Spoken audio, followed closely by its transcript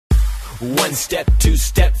One step, two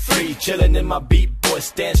step, three, chillin' in my beat boy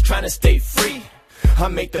stance, trying to stay free. I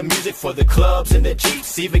make the music for the clubs and the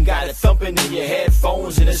jeeps, even got it thumping in your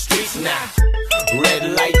headphones in the streets. Now, red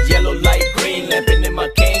light, yellow light, green, lamping in my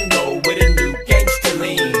Kango with a new gangster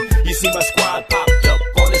lean. You see my squad popped up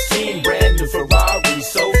on the scene, brand new Ferrari,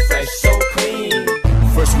 so fresh, so clean.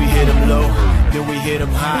 First we hit 'em low, then we hit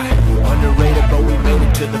 'em high. Underrated, but we made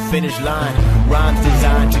it to the finish line. Rhymes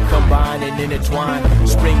designed to combine and intertwine.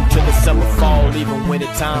 Spring to the summer, fall, even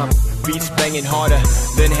winter time. Beats banging harder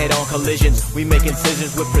than head-on collisions. We make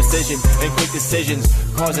incisions with precision and quick decisions,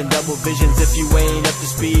 causing double visions. If you ain't up to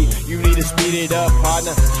speed, you need to speed it up,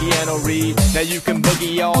 partner. Piano read. Now you can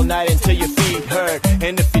boogie all night until your feet hurt.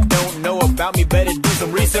 And if you don't know about me, better do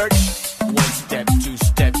some research. One step, two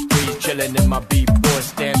step, three, chilling in my B-boy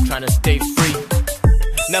stance, trying to stay free.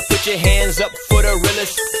 Now put your hands up for the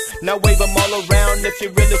realest. Now wave them all around if you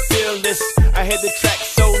really feel this. I hear the track,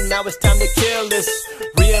 so now it's time to kill this.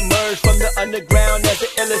 Re-emerge from the underground as the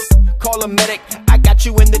illest. Call a medic, I got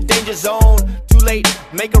you in the danger zone. Too late,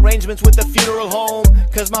 make arrangements with the funeral home.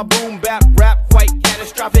 Cause my boom bap rap quite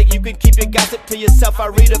catastrophic. You can keep your gossip to yourself, I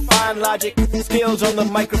redefine logic. Skills on the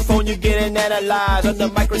microphone, you're getting analyzed under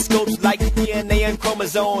microscopes like DNA and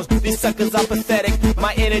chromosomes. These suckers are pathetic,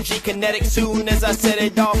 my energy kinetic. Soon as I set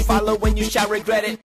it off, follow when you shall regret it.